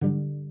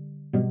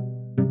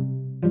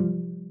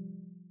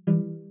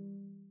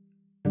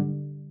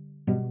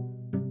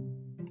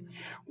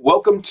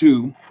Welcome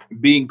to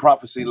Being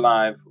Prophecy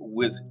Live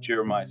with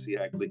Jeremiah C.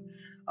 Ackley.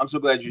 I'm so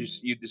glad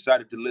you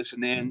decided to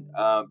listen in.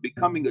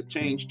 Becoming a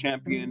change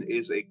champion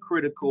is a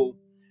critical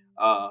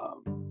uh,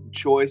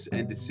 choice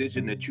and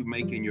decision that you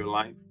make in your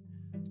life.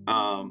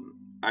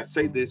 I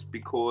say this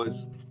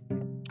because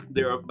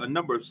there are a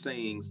number of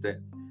sayings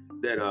that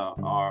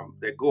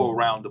go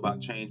around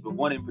about change, but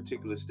one in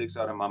particular sticks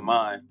out in my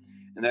mind,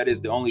 and that is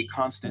the only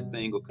constant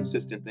thing or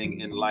consistent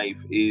thing in life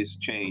is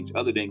change,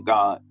 other than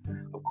God.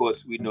 Of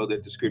course, we know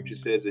that the scripture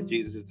says that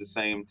Jesus is the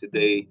same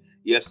today,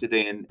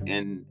 yesterday,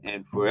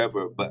 and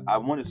forever. But I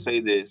want to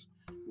say this: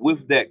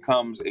 with that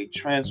comes a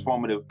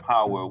transformative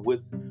power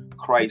with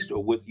Christ,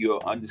 or with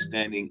your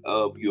understanding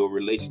of your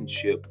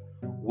relationship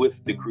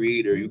with the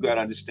Creator. You got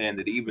to understand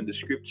that even the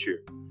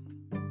scripture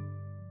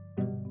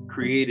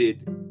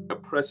created a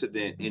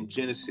precedent in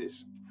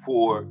Genesis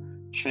for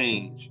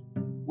change,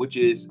 which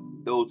is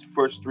those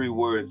first three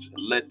words,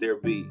 let there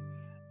be.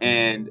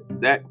 And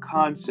that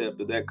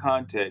concept, or that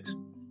context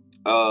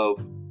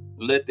of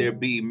let there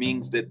be,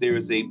 means that there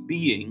is a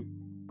being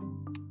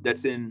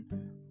that's in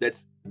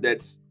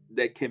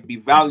that can be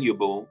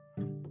valuable,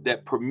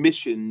 that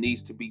permission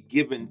needs to be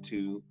given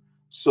to,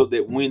 so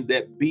that when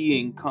that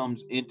being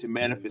comes into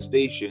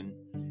manifestation,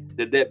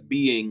 that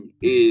being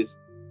is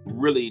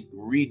really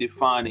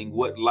redefining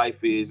what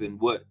life is, and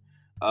what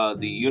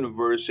the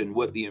universe and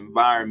what the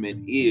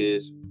environment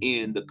is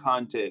in the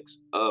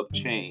context of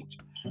change.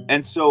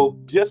 And so,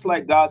 just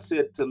like God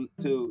said to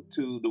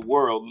the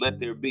world, let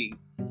there be,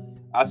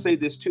 I say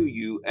this to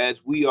you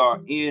as we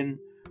are in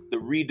the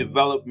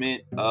redevelopment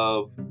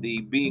of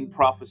the Being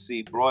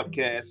Prophecy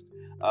broadcast,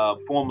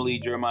 formerly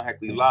Jeremiah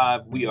Hackley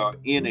Live. We are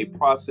in a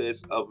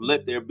process of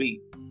let there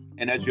be.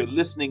 And as you're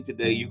listening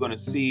today, you're going to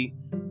see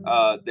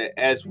that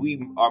as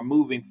we are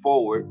moving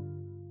forward,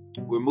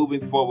 we're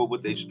moving forward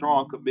with a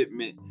strong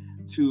commitment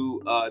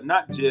to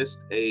not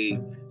just a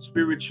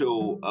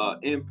spiritual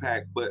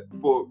impact, but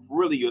for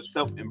really your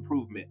self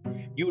improvement.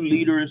 You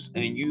leaders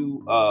and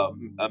you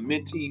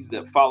mentees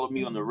that follow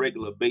me on a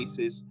regular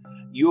basis,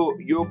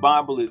 your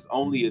Bible is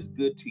only as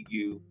good to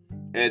you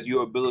as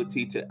your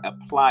ability to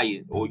apply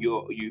it, or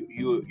your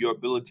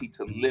ability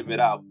to live it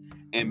out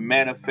and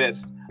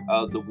manifest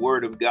the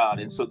Word of God.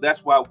 And so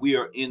that's why we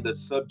are in the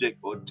subject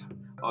or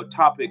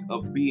topic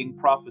of being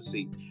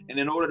prophecy. And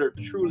in order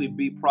to truly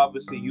be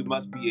prophecy, you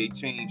must be a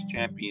change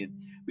champion,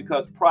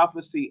 because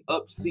prophecy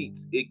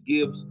upseats. It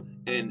gives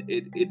and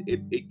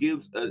it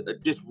gives a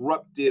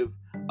disruptive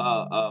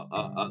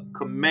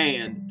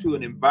command to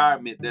an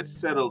environment that's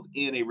settled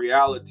in a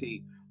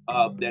reality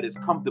that is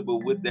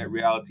comfortable with that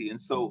reality.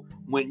 And so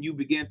when you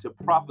begin to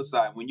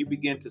prophesy, when you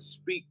begin to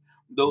speak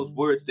those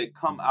words that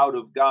come out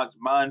of God's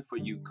mind for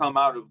you, come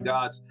out of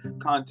God's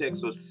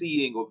context or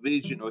seeing or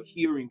vision or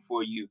hearing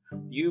for you,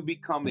 you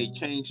become a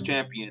change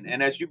champion.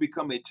 And as you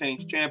become a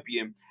change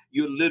champion,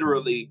 you're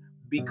literally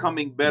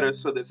becoming better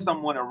so that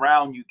someone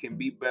around you can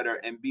be better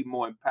and be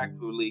more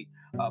impactfully,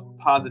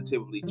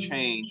 positively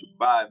changed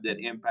by that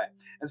impact.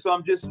 And so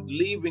I'm just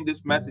leaving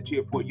this message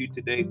here for you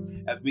today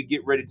as we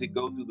get ready to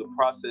go through the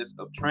process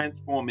of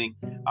transforming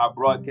our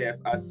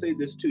broadcast. I say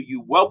this to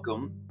you: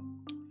 welcome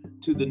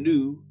to the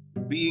new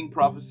Being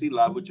Prophecy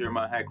Live with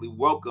Jeremiah Hackley.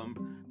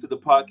 Welcome to the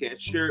podcast.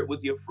 Share it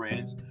with your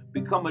friends.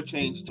 Become a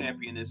change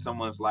champion in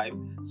someone's life.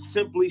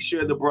 Simply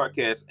share the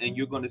broadcast, and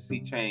you're going to see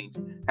change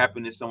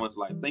happen in someone's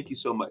life. Thank you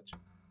so much.